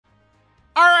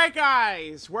Alright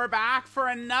guys, we're back for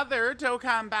another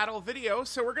Dokkan battle video.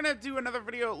 So we're gonna do another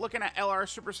video looking at LR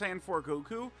Super Saiyan 4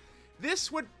 Goku.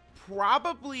 This would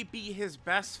probably be his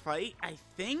best fight, I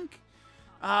think.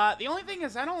 The only thing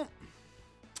is I don't...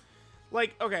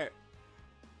 Like, okay.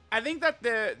 I think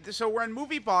that so we're in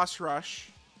movie boss rush.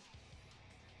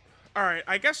 Alright,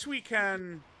 I guess we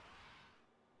can...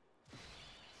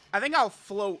 I think I'll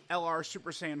float LR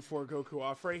Super Saiyan 4 Goku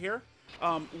off right here.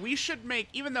 We should make,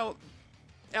 even though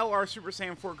LR Super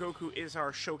Saiyan 4 Goku is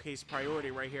our showcase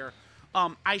priority right here,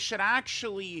 I should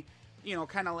actually, you know,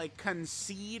 kind of like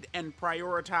concede and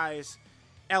prioritize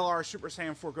LR Super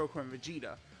Saiyan 4 Goku and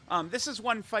Vegeta. This is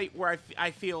one fight where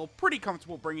I feel pretty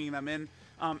comfortable bringing them in.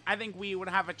 I think we would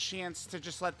have a chance to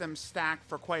just let them stack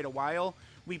for quite a while.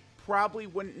 We probably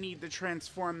wouldn't need to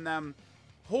transform them,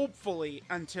 hopefully,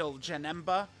 until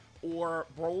Janemba or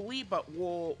Broly, but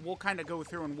we'll kind of go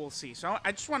through and we'll see. So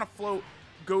I just want to float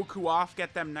Goku off,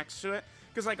 get them next to it,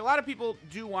 because like a lot of people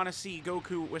do want to see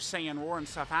Goku with Saiyan Roar and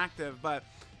stuff active, but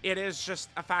it is just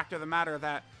a fact of the matter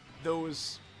that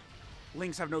those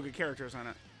links have no good characters on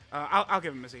it. I'll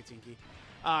give him his 18 key.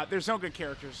 There's no good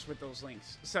characters with those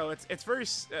links, so it's very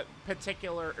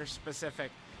particular or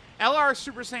specific. LR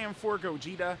Super Saiyan 4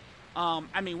 Gogeta,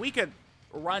 I mean, we could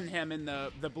run him in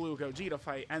the blue Gogeta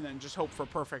fight and then just hope for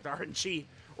perfect RNG,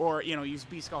 or, you know, use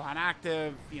Beast Gohan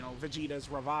active, you know,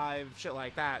 Vegeta's revive, shit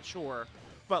like that, sure.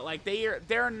 But like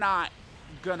they're not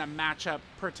gonna match up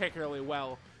particularly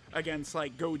well against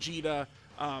like Gogeta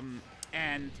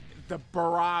and the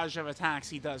barrage of attacks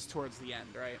he does towards the end,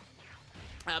 right?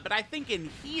 But I think in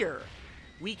here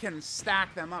we can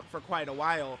stack them up for quite a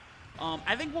while.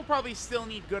 I think we'll probably still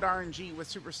need good RNG with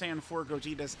Super Saiyan 4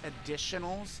 Gogeta's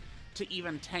additionals to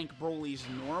even tank Broly's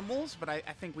normals, but I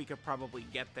think we could probably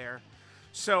get there.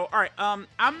 So, alright, I'm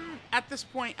at this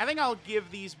point, I think I'll give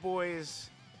these boys...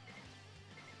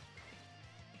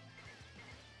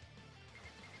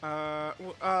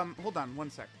 hold on, one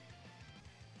sec.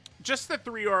 Just the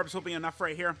 3 orbs will be enough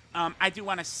right here. I do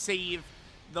want to save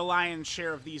the lion's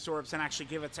share of these orbs and actually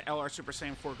give it to LR Super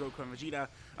Saiyan 4 Goku and Vegeta.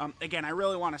 Again, I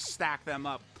really want to stack them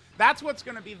up. That's what's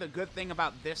going to be the good thing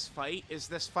about this fight, is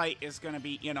this fight is going to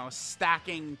be, you know,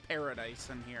 stacking paradise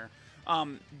in here.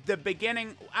 The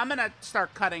beginning, I'm going to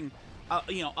start cutting,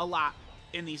 you know, a lot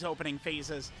in these opening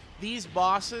phases. These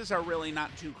bosses are really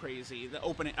not too crazy. The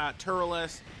opening,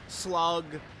 Turles, Slug,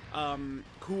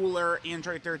 Cooler,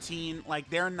 Android 13, like,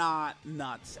 they're not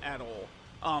nuts at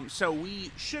all. So we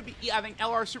should be, I think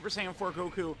LR Super Saiyan 4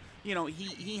 Goku, you know,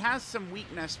 he has some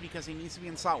weakness because he needs to be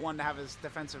in slot 1 to have his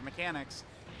defensive mechanics.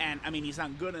 And, I mean, he's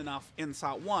not good enough in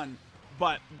slot 1.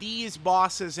 But these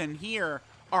bosses in here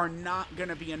are not going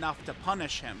to be enough to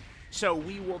punish him. So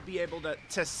we will be able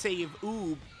to save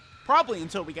Oob probably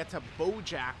until we get to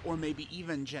Bojack or maybe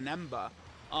even Janemba.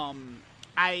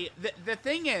 The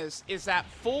thing is that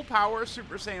full power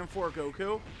Super Saiyan 4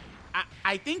 Goku,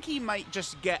 I think he might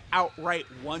just get outright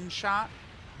one-shot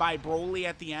by Broly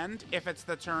at the end if it's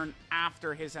the turn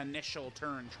after his initial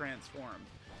turn transformed.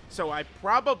 So I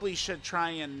probably should try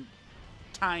and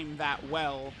time that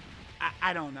well.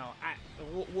 I don't know.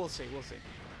 We'll see. We'll see.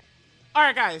 All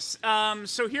right, guys.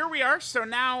 So here we are. So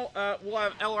now we'll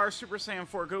have LR Super Saiyan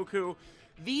 4 Goku.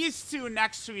 These two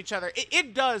next to each other.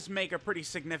 It does make a pretty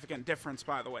significant difference,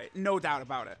 by the way. No doubt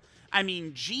about it. I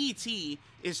mean, GT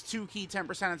is 2 key,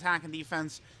 10% attack and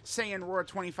defense. Saiyan Roar,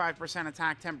 25%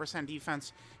 attack, 10%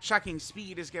 defense. Shocking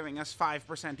Speed is giving us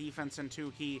 5% defense and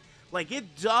 2 key. Like,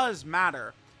 it does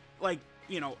matter. Like,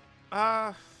 you know,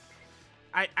 okay,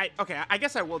 I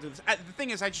guess I will do this. The thing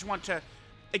is, I just want to,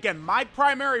 again, my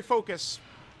primary focus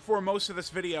for most of this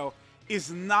video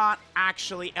is not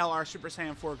actually LR Super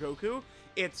Saiyan 4 Goku.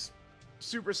 It's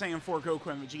Super Saiyan 4 Goku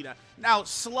and Vegeta. Now,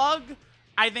 Slug,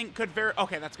 I think could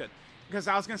okay, that's good. Because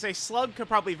I was going to say, Slug could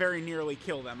probably very nearly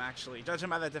kill them, actually, judging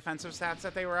by the defensive stats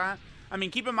that they were at. I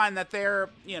mean, keep in mind that they're,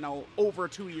 you know, over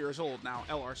 2 years old now,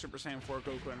 LR Super Saiyan 4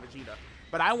 Goku and Vegeta.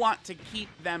 But I want to keep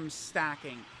them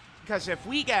stacking, because if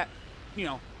we get, you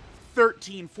know,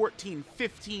 13, 14,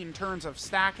 15 turns of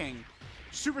stacking,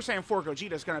 Super Saiyan 4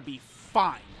 Gogeta is going to be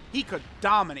fine. He could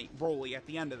dominate Broly at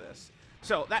the end of this.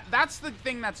 So that's the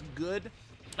thing that's good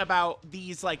about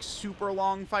these, like, super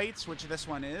long fights, which this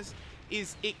one is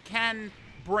it can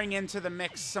bring into the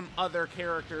mix some other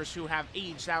characters who have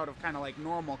aged out of kind of like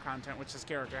normal content, which this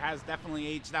character has definitely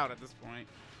aged out at this point.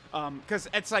 Because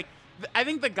it's like, I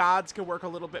think the gods could work a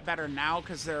little bit better now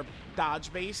because they're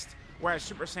dodge-based, whereas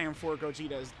Super Saiyan 4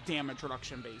 Gogeta is damage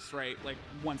reduction-based, right? Like,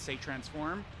 once they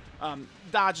transform.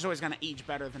 Dodge is always going to age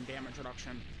better than damage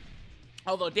reduction.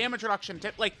 Although damage reduction,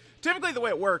 like, typically the way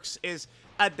it works is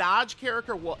a dodge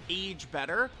character will age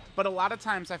better, but a lot of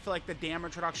times I feel like the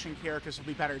damage reduction characters will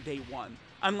be better day one.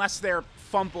 Unless they're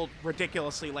fumbled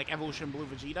ridiculously like Evolution Blue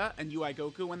Vegeta and UI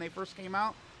Goku when they first came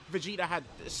out. Vegeta had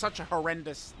such a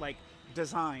horrendous, like,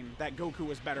 design that Goku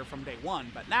was better from day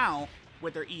one. But now,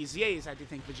 with their EZAs, I do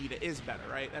think Vegeta is better,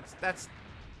 right? That's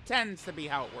tends to be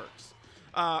how it works.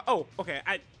 Oh, okay.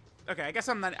 I guess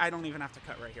I don't even have to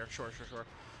cut right here. Sure.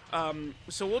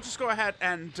 So we'll just go ahead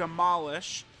and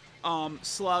demolish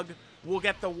Slug. We'll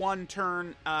get the one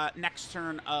turn, next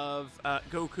turn of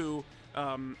Goku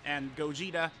and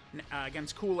Gogeta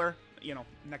against Cooler. You know,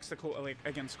 next to like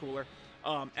against Cooler.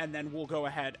 And then we'll go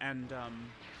ahead and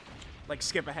like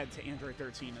skip ahead to Android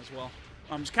 13 as well.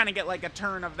 Just kind of get like a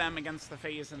turn of them against the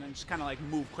phase and then just kind of like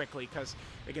move quickly because,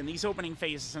 again, these opening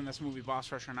phases in this movie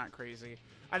boss rush are not crazy.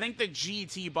 I think the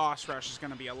GT boss rush is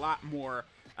going to be a lot more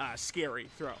scary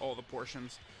throughout all the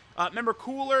portions. Remember,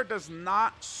 Cooler does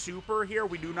not super here.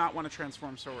 We do not want to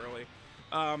transform so early.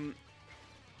 Oh,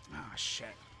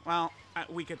 shit. Well,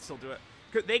 we could still do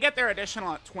it. They get their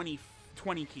additional at 20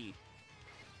 key.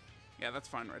 Yeah, that's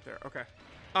fine right there. Okay.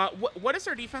 What is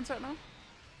their defense at now?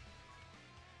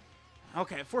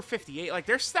 Okay, 458. Like,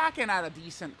 they're stacking at a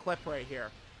decent clip right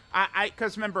here.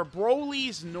 Because remember,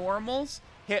 Broly's normals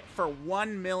hit for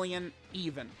 1 million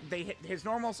even. His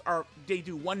normals they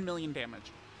do 1 million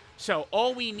damage. So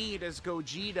all we need is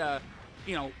Gogeta,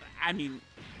 you know, I mean,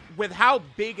 with how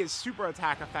big his super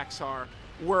attack effects are,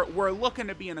 we're looking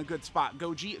to be in a good spot.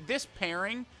 Gogeta, this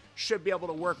pairing should be able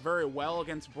to work very well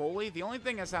against Broly. The only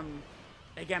thing is I'm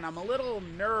a little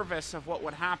nervous of what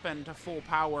would happen to full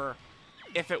power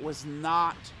if it was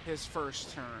not his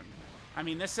first turn. I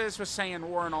mean, this is with Saiyan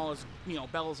War and all his, you know,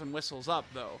 bells and whistles up,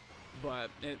 though. But,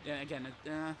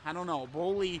 I don't know.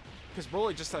 Broly, because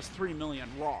Broly just does 3 million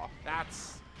raw.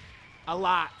 That's a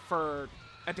lot for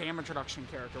a damage reduction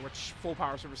character, which full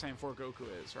power Super Saiyan 4 Goku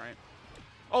is, right?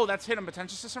 Oh, that's hidden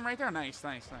potential system right there? Nice.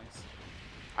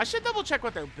 I should double check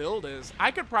what their build is.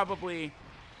 I could probably...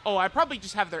 Oh, I probably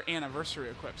just have their anniversary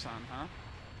equips on, huh?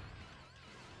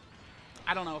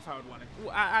 I don't know if I would want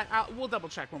it. We'll double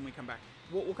check when we come back.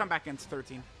 We'll come back against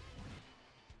 13.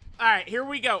 All right, here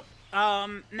we go.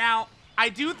 Now, I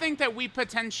do think that we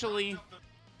potentially...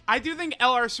 I do think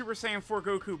LR Super Saiyan 4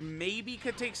 Goku maybe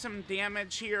could take some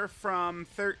damage here from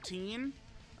 13.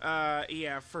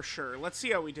 Yeah, for sure. Let's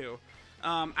see how we do.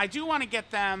 I do want to get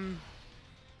them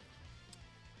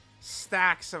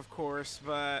stacks, of course,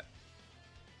 but...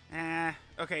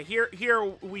 Okay,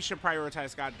 here we should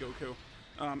prioritize God Goku.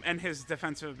 And his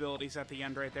defensive abilities at the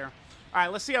end right there. All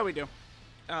right, let's see how we do.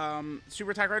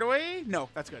 Super attack right away? No,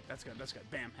 that's good.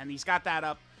 Bam. And he's got that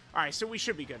up. All right, so we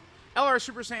should be good. LR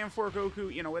Super Saiyan 4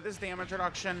 Goku, you know, with his damage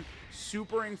reduction,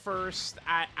 supering first,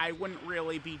 I wouldn't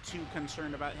really be too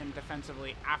concerned about him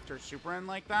defensively after supering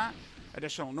like that.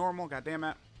 Additional normal,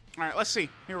 goddammit. All right, let's see.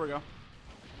 Here we go.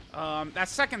 That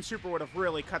second super would have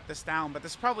really cut this down, but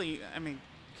this probably, I mean,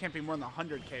 can't be more than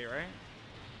 100k, right?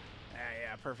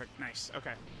 Yeah, perfect. Nice.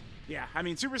 Okay. Yeah, I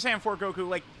mean, Super Saiyan 4 Goku,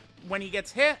 like, when he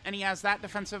gets hit and he has that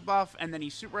defensive buff and then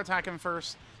he's super attacking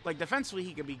first, like, defensively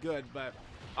he could be good, but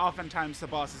oftentimes the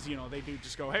bosses, you know, they do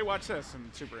just go, hey, watch this,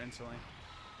 and super instantly.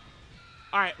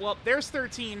 All right, well, there's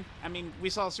 13. I mean, we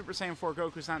saw Super Saiyan 4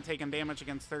 Goku's not taking damage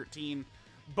against 13.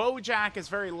 Bojack is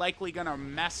very likely going to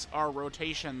mess our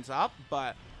rotations up,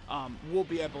 but we'll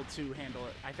be able to handle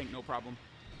it, I think, no problem.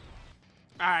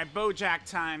 All right, Bojack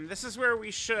time. This is where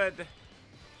we should...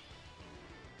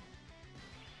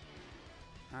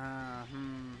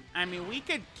 I mean, we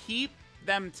could keep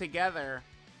them together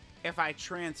if I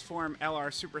transform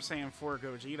LR Super Saiyan 4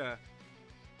 Gogeta.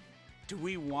 Do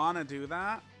we want to do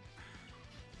that?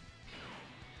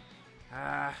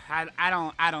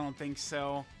 I don't think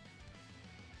so.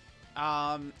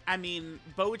 I mean,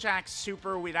 Bojack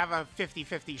Super, we'd have a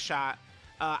 50-50 shot.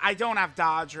 I don't have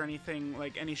dodge or anything,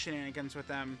 like any shenanigans with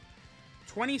them.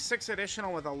 26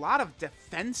 additional with a lot of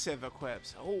defensive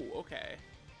equips. Oh, okay.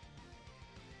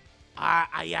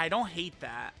 Yeah, I don't hate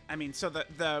that. I mean, so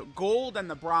the gold and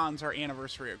the bronze are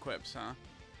anniversary equips, huh?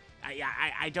 Yeah,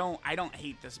 I don't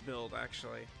hate this build,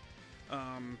 actually.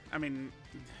 I mean,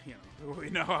 you know, we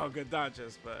know how good dodge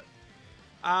is, but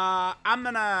I'm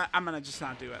gonna just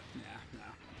not do it. Yeah, no.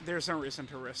 There's no reason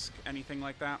to risk anything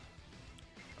like that.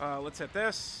 Let's hit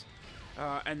this,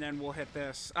 and then we'll hit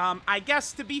this. I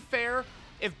guess, to be fair,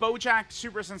 if Bojack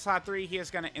supers in slot 3, he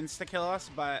is gonna insta-kill us,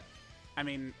 but, I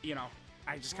mean, you know,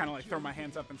 I just kind of like throw my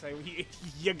hands up and say,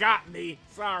 you got me.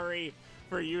 Sorry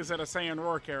for using a Saiyan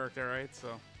Roar character, right? So,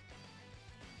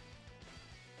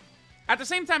 at the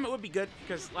same time, it would be good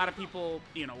because a lot of people,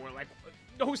 you know, were like,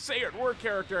 no Saiyan War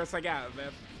character. It's like, yeah,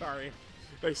 man, sorry.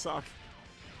 They suck.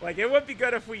 Like, it would be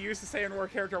good if we used the Saiyan War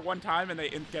character one time and they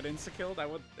get insta-killed. I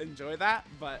would enjoy that,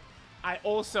 but I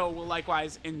also will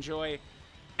likewise enjoy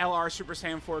LR Super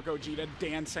Saiyan 4 Gogeta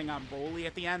dancing on Broly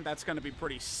at the end. That's going to be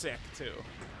pretty sick, too.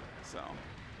 So,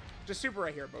 just super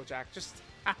right here, Bojack. Just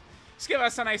give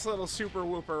us a nice little super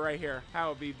whooper right here. That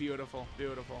would be beautiful,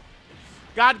 beautiful.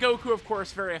 God Goku, of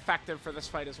course, very effective for this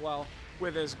fight as well,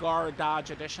 with his guard, dodge,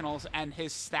 additionals, and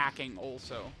his stacking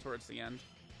also towards the end.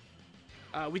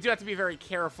 We do have to be very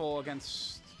careful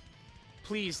against...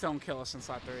 Please don't kill us in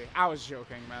slot 3. I was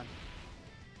joking, man.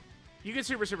 You can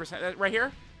super right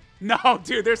here? No,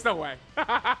 dude, there's no way. Oh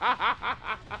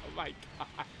my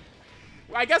god.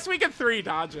 Well, I guess we can 3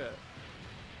 dodge it.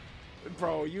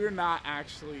 Bro, you're not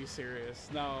actually serious.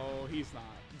 No, he's not.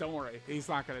 Don't worry. He's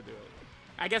not going to do it.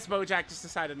 I guess Bojack just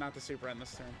decided not to super end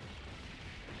this turn.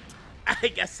 I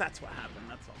guess that's what happened.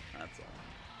 That's all. That's all.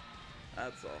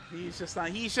 That's all.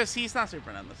 He's not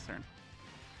super end this turn.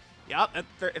 Yep,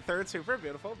 third super.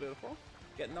 Beautiful, beautiful.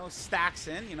 Getting those stacks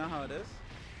in. You know how it is.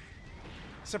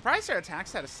 Surprised our attack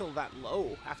stat is still that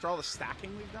low after all the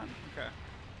stacking we've done. Okay.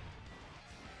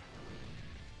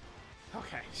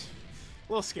 Okay.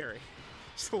 A little scary.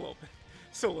 Just a little bit.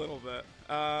 Just a little bit.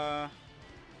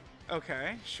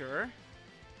 Okay, sure.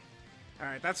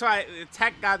 Alright, that's why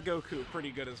Tech God Goku pretty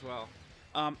good as well.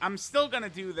 I'm still gonna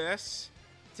do this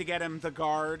to get him the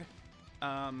guard.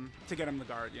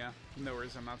 Yeah. No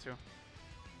reason not to.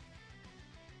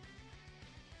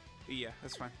 Yeah,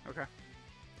 that's fine. Okay.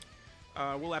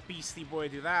 We'll let Beastie Boy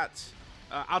do that.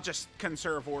 I'll just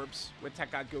conserve orbs with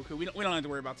Tech God Goku. We don't have to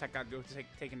worry about Tech God Goku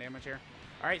taking damage here.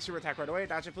 Alright, super attack right away.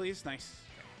 Dodge it, please. Nice.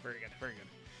 Okay, very good, very good.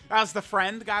 That was the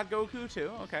friend God Goku,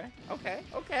 too. Okay, okay,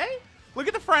 okay. Look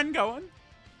at the friend going.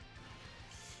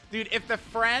 Dude, if the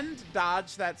friend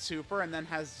dodged that super and then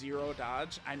has 0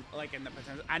 dodge, I'm like in the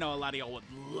potential. I know a lot of y'all would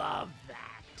love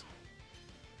that.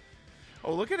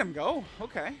 Oh, look at him go.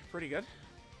 Okay, pretty good.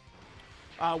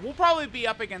 We'll probably be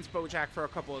up against Bojack for a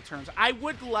couple of turns. I'm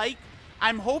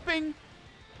hoping.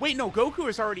 Wait, no, Goku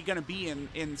is already going to be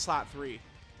in slot 3.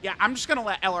 Yeah, I'm just going to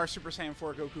let LR Super Saiyan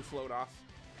 4 Goku float off.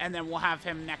 And then we'll have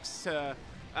him next to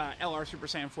LR Super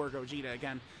Saiyan 4 Gogeta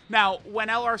again. Now, when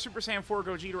LR Super Saiyan 4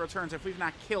 Gogeta returns, if we've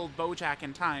not killed Bojack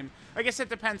in time, I guess it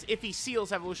depends if he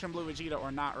seals Evolution Blue Vegeta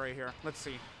or not right here. Let's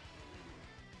see.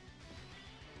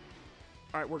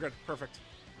 All right, we're good. Perfect.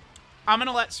 I'm going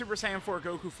to let Super Saiyan 4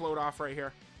 Goku float off right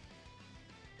here.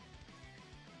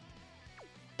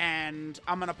 And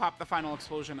I'm going to pop the final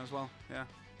explosion as well. Yeah.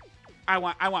 I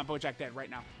want Bojack dead right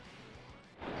now.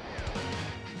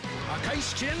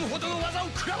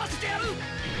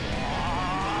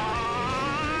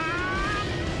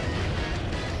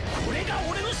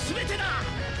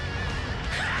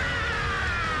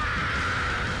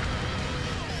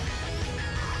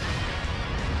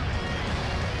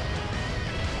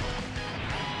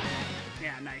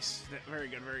 Yeah, nice. Very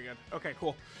good, very good. Okay,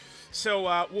 cool.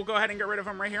 So we'll go ahead and get rid of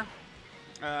him right here.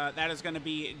 That is going to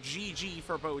be GG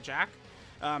for Bojack.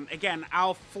 Again,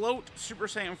 I'll float Super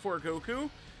Saiyan 4 Goku.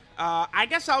 I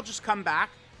guess I'll just come back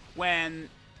when...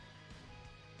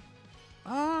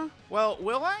 well,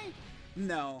 will I?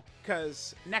 No,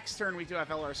 because next turn we do have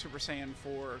LR Super Saiyan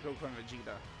 4 Goku and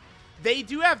Vegeta. They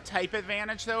do have type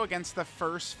advantage, though, against the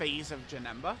first phase of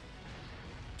Janemba.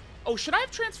 Oh, should I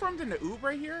have transformed into Oob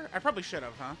right here? I probably should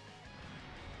have, huh?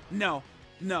 No,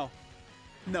 no.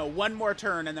 No, one more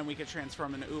turn and then we could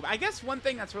transform into Oob. I guess one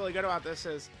thing that's really good about this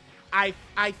is I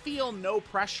feel no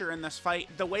pressure in this fight.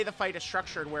 The way the fight is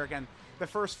structured, where, again, the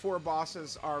first 4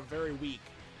 bosses are very weak.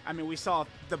 I mean, we saw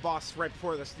the boss right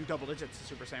before this do double digits to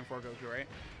Super Saiyan 4 Goku, right?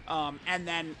 And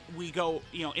then we go,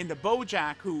 you know, into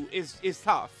Bojack, who is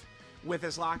tough with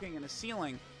his locking and his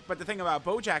sealing. But the thing about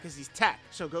Bojack is he's tech,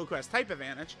 so Goku has type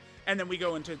advantage. And then we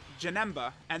go into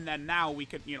Janemba, and then now we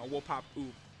could, you know, we'll pop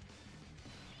Oob.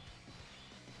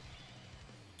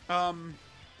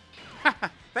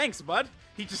 Thanks, bud.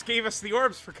 He just gave us the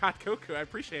orbs for God Goku. I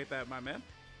appreciate that, my man.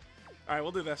 All right,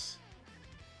 we'll do this.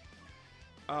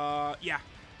 Yeah.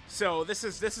 So this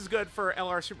is good for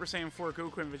LR Super Saiyan 4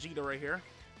 Goku and Vegeta right here.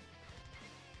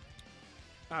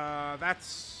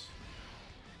 That's...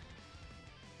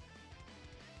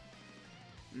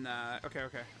 Nah, okay.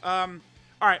 All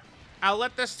right, I'll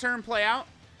let this turn play out,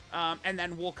 and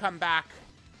then we'll come back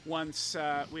once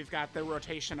we've got the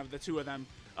rotation of the 2 of them.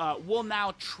 We'll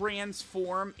now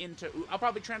transform into Oob. I'll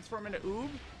probably transform into Oob.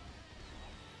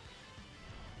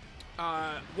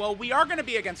 Well, we are going to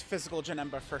be against physical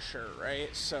Janemba for sure, right?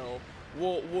 So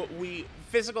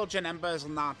physical Janemba is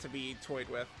not to be toyed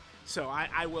with. So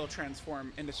I will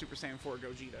transform into Super Saiyan 4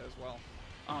 Gogeta as well.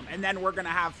 And then we're going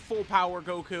to have full power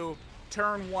Goku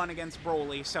turn 1 against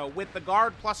Broly. So with the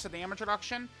guard plus the damage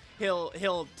reduction,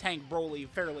 he'll tank Broly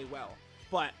fairly well.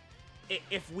 But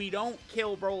if we don't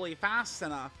kill Broly fast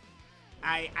enough,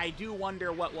 I do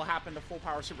wonder what will happen to full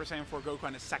power Super Saiyan 4 Goku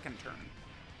on his second turn.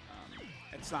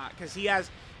 It's not, because he has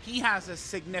a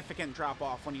significant drop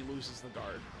off when he loses the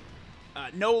guard.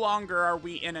 No longer are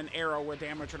we in an era where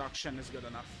damage reduction is good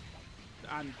enough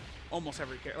on almost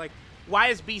every character. Like, why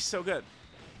is Beast so good?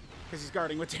 Because he's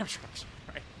guarding with damage reduction,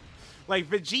 right? Like,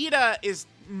 Vegeta is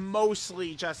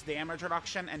mostly just damage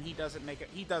reduction, and he does make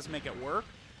it work,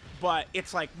 but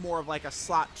it's like more of like a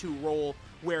slot 2 role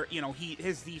where, you know,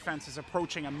 his defense is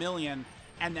approaching 1,000,000,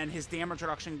 and then his damage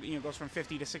reduction, you know, goes from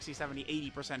 50 to 60, 70,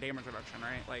 80% damage reduction,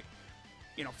 right? Like,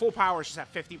 you know, full power is just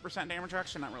at 50% damage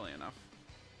reduction, not really enough.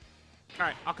 All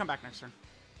right, I'll come back next turn.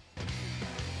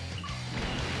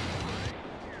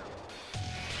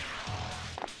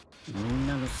 みん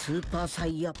なのスーパーサ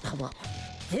イヤパワー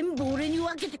全部俺に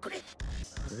分けてくれ。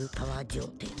フルパワー状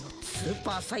態のスー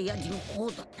パーサイヤ人王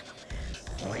だっ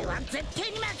た。俺は絶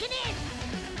対に負けねえ。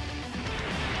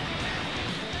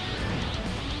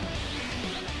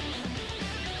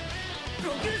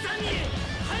悟空さんに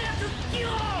早く復帰を。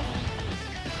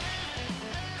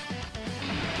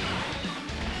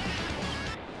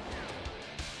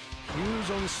フュー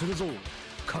ジョンするぞ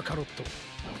カカロット。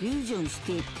フュージョンし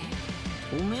てって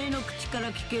おめえの口から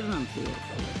聞けるなんてよ。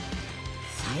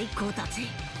最高だぜ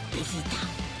ベジータ。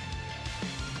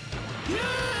フュ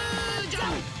ージョン。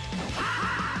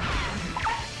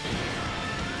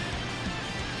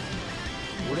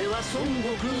俺は孫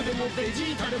悟空でもベジ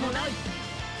ータでもない。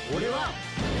俺は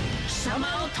貴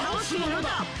様を倒す者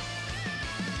だ。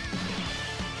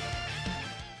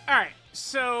Alright,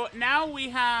 so now we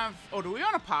have... Oh, do we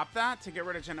want to pop that to get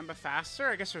rid of Janemba faster?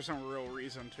 I guess there's no real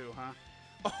reason to, huh?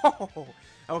 Oh,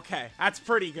 okay. That's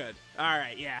pretty good.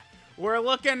 Alright, yeah. We're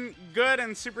looking good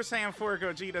in Super Saiyan 4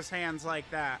 Gogeta's hands like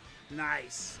that.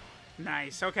 Nice.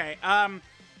 Nice. Okay.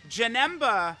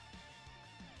 Janemba...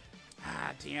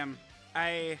 Ah, damn.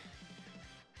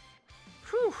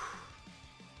 Whew.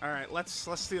 Alright,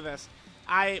 let's do this.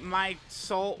 My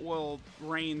salt will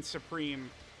reign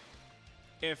supreme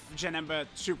if Janemba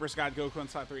supers God Goku in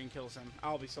slot 3 and kills him.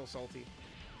 I'll be so salty.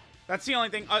 That's the only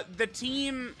thing. The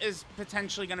team is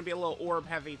potentially going to be a little orb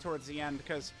heavy towards the end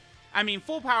because, I mean,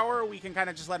 full power, we can kind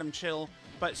of just let him chill,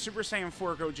 but Super Saiyan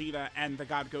 4 Gogeta and the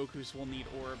God Gokus will need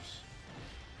orbs.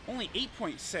 Only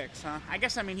 8.6, huh? I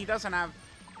guess, I mean, he doesn't have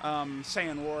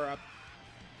Saiyan War up.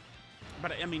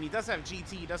 But, I mean, he does have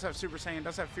GT, he does have Super Saiyan,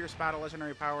 does have Fierce Battle,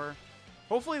 Legendary Power.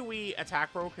 Hopefully we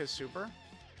attack broke his Super.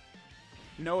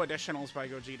 No additionals by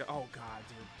Gogeta. Oh, God,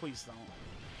 dude. Please don't.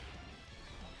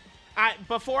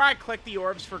 Before I clicked the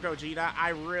orbs for Gogeta, I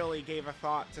really gave a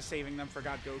thought to saving them for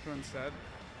God Goku instead.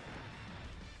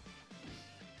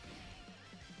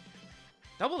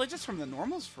 Double digits from the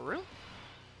normals? For real?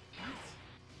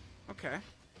 What? Okay.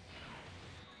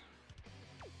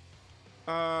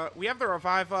 We have the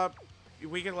revive up.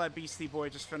 We can let Beastie Boy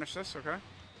just finish this, okay?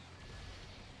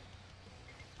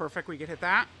 Perfect, we could hit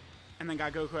that. And then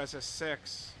God Goku has a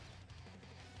 6.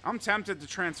 I'm tempted to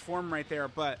transform right there,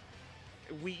 but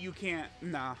you can't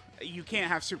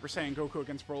have Super Saiyan Goku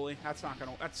against Broly. That's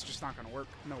just not gonna work.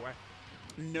 No way.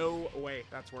 No way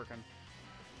that's working.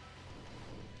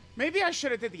 Maybe I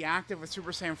should have did the active with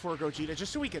Super Saiyan 4 Gogeta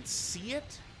just so we could see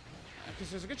it.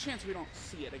 Because there's a good chance we don't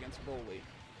see it against Broly.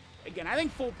 Again, I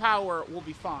think full power will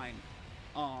be fine.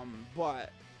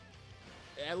 But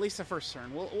at least the first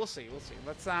turn. We'll see. We'll see.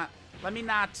 Let me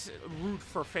not root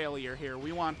for failure here.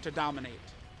 We want to dominate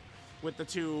with the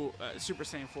two Super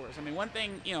Saiyan 4s. I mean, one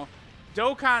thing, you know,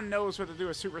 Dokkan knows what to do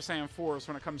with Super Saiyan 4s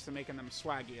when it comes to making them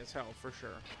swaggy as hell, for sure.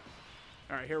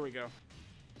 All right, here we go.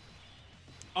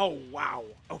 Oh, wow.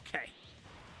 Okay.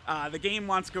 The game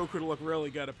wants Goku to look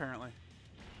really good, apparently.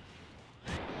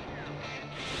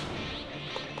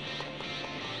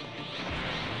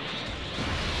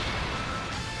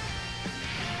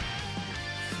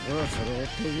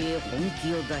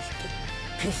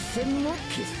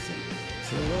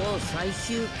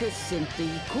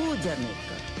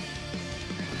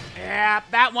 Yeah,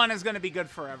 that one is going to be good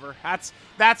forever.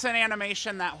 That's an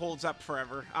animation that holds up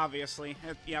forever, obviously.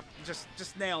 Yep,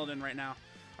 just nailed in right now.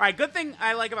 All right, good thing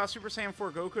I like about Super Saiyan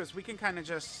 4 Goku is we can kind of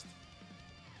just...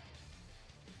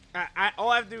 all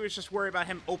I have to do is just worry about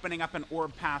him opening up an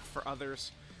orb path for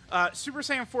others. Super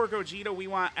Saiyan 4 Gogeta, we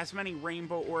want as many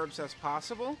rainbow orbs as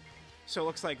possible. So it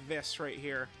looks like this right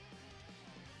here.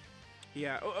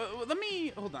 Yeah, let me...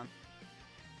 Hold on.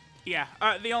 Yeah,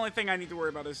 the only thing I need to worry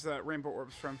about is the rainbow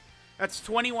orbs from... That's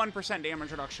 21%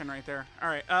 damage reduction right there. All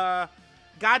right,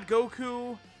 God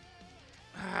Goku.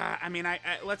 I mean,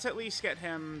 let's at least get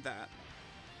him that.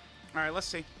 All right, let's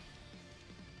see.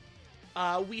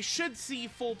 We should see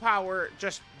full power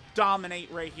just dominate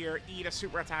right here. Eat a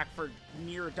super attack for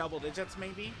near double digits,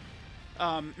 maybe.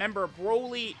 Remember,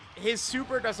 Broly, his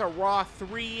super does a raw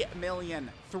 3 million.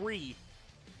 3.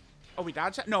 Oh, we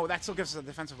dodged that? No, that still gives us a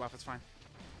defensive buff. It's fine.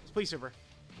 Please super.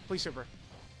 Please super.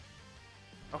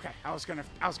 Okay, I was gonna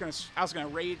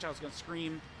rage. I was gonna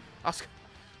scream.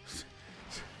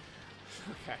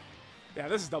 Okay. Yeah,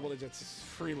 this is double digits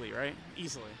freely, right?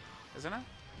 Easily. Isn't it?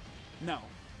 No.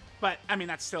 But, I mean,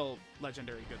 that's still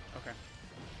legendary good. Okay.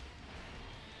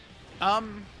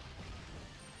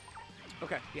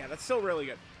 Okay, yeah, that's still really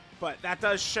good. But that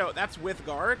does show, that's with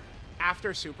guard,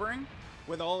 after supering,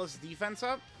 with all his defense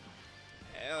up.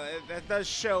 That does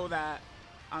show that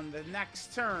on the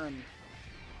next turn,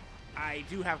 I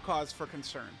do have cause for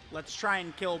concern. Let's try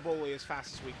and kill Broly as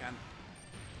fast as we can.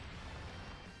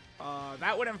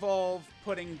 That would involve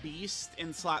putting Beast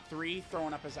in slot 3,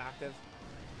 throwing up his active.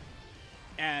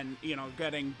 And, you know,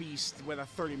 getting Beast with a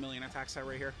 30 million attack set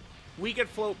right here. We could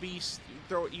float Beast,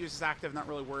 use his active, not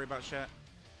really worry about shit.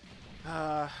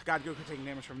 God Goku taking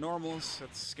damage from normals.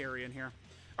 That's scary in here.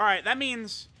 Alright, that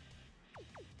means...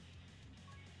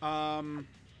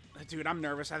 dude, I'm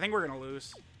nervous. I think we're gonna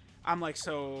lose. I'm like,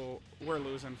 we're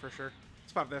losing for sure.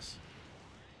 Let's pop this.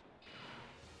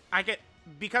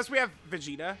 Because we have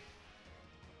Vegeta,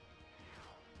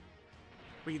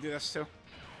 we can do this too.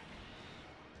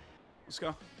 Let's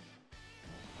go.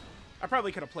 I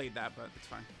probably could have played that, but it's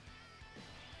fine.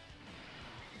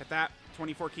 Hit that.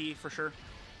 24 key for sure.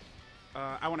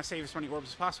 I want to save as many orbs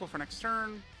as possible for next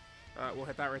turn. We'll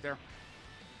hit that right there.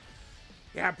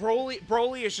 Yeah,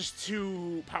 Broly is just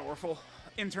too powerful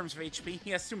in terms of HP.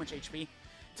 He has too much HP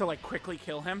to, like, quickly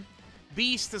kill him.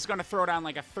 Beast is going to throw down,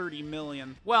 like, a 30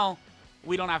 million. Well,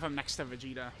 we don't have him next to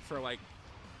Vegeta for, like...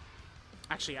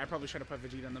 Actually, I probably should have put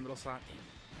Vegeta in the middle slot.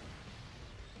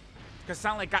 Because it's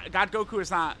not like God Goku is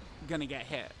not going to get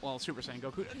hit. Well, Super Saiyan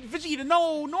Goku... Vegeta,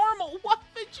 no! Normal! What?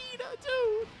 Vegeta,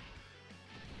 dude!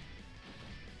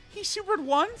 He supered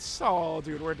once? Oh,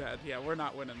 dude, we're dead. Yeah, we're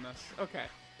not winning this. Okay.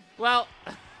 Well...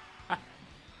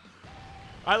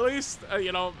 At least,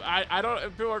 you know, I don't...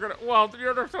 People are going to... Well,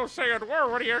 you're still saying,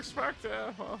 what do you expect?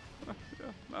 Well,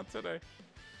 not today.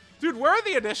 Dude, where are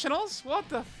the additionals? What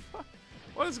the fuck?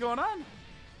 What is going on?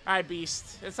 Alright,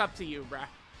 Beast. It's up to you, bruh.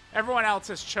 Everyone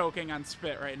else is choking on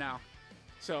spit right now.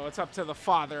 So it's up to the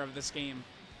father of this game.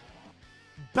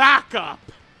 Back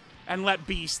up! And let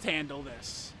Beast handle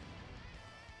this.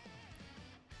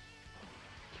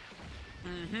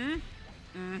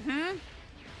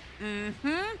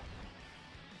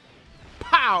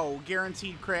 Pow!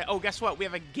 Guaranteed crit. Oh, guess what? We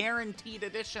have a guaranteed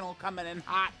additional coming in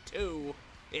hot, too.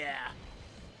 Yeah.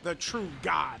 The true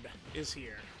god is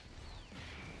here.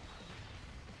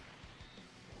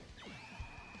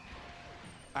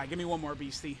 Give me one more,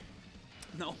 Beastie.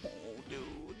 No, dude.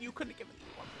 You couldn't give me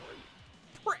one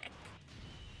more. Prick.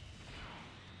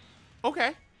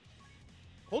 Okay.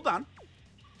 Hold on.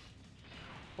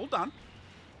 Hold on.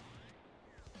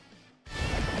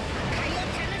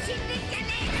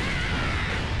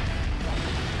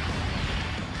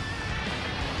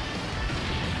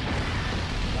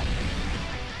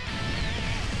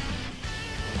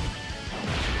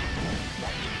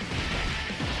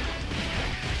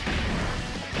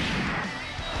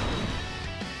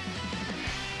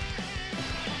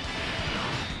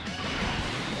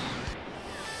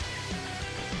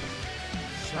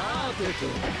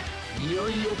いよ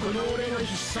いよこの俺の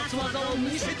必殺技を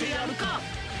見せてやるか。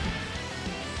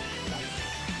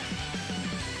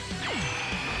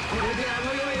これであ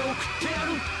の世へ送ってや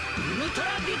る。ウルト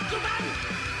ラビッグバン。カ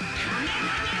メ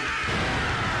ハメハ。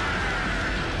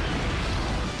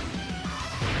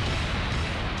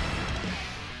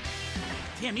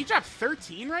 Damn, you dropped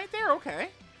 13 right there? Okay.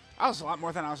 That was a lot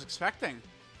more than I was expecting.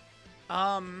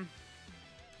 Alright,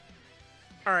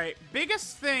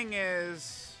 biggest thing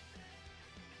is...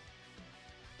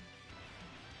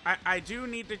 I do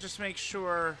need to just make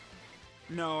sure...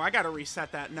 No, I gotta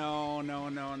reset that. No.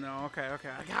 Okay.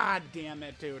 God damn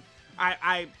it, dude.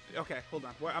 Okay, hold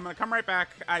on. I'm gonna come right back.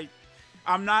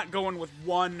 I'm not going with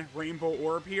one rainbow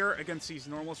orb here against these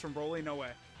normals from Broly. No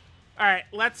way. Alright,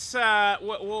 let's,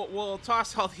 we'll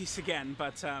toss all these again,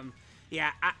 but, yeah,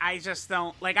 I just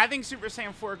don't... Like, I think Super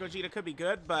Saiyan 4 Gogeta could be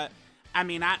good, but... I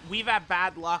mean, we've had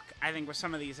bad luck, I think, with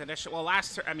some of these additional... Well,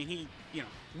 I mean,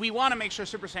 we want to make sure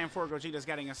Super Saiyan 4 Gogeta's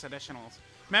getting us additionals.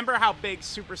 Remember how big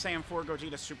Super Saiyan 4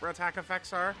 Gogeta super attack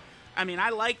effects are? I mean, I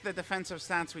like the defensive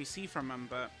stats we see from him,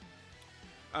 but...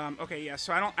 okay, yeah,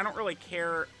 so I don't really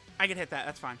care. I can hit that.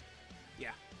 That's fine.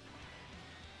 Yeah.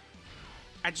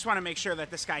 I just want to make sure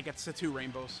that this guy gets the 2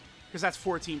 rainbows, because that's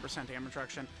 14% damage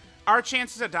reduction. Our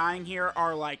chances of dying here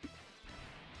are, like,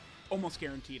 almost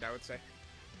guaranteed, I would say.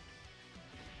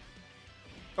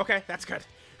 Okay, that's good.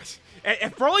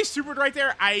 If Broly's supered right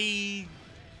there, I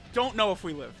don't know if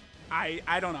we live.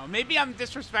 I don't know. Maybe I'm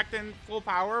disrespecting full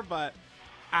power, but,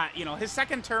 you know, his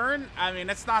second turn, I mean,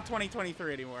 it's not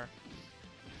 2023 anymore.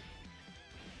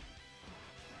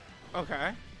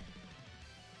 Okay.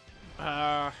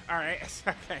 Alright.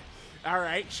 Okay.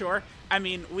 Alright, sure. I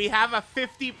mean, we have a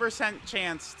 50%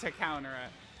 chance to counter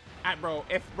it. Bro,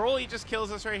 if Broly just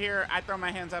kills us right here, I throw my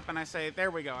hands up and I say,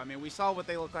 there we go. I mean, we saw what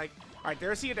they look like. Alright,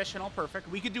 there's the additional. Perfect.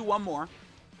 We could do one more.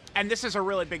 And this is a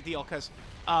really big deal because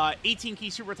 18 key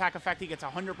super attack effect, he gets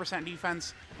 100%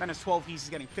 defense. Then his 12 keys is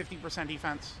getting 50%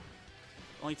 defense.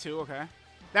 Only 2, okay.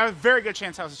 That was a very good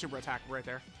chance that was a super attack right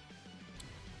there.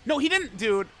 No, he didn't,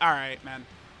 dude. Alright, man.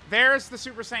 There's the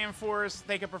Super Saiyan 4s.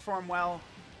 They can perform well.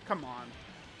 Come on.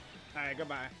 Alright,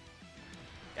 goodbye.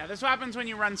 Yeah, this is what happens when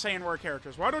you run Saiyan War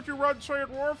characters. Why don't you run Saiyan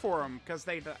War for them? Because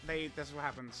this is what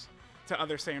happens to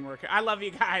other Saiyan War characters. I love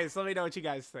you guys. Let me know what you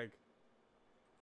guys think.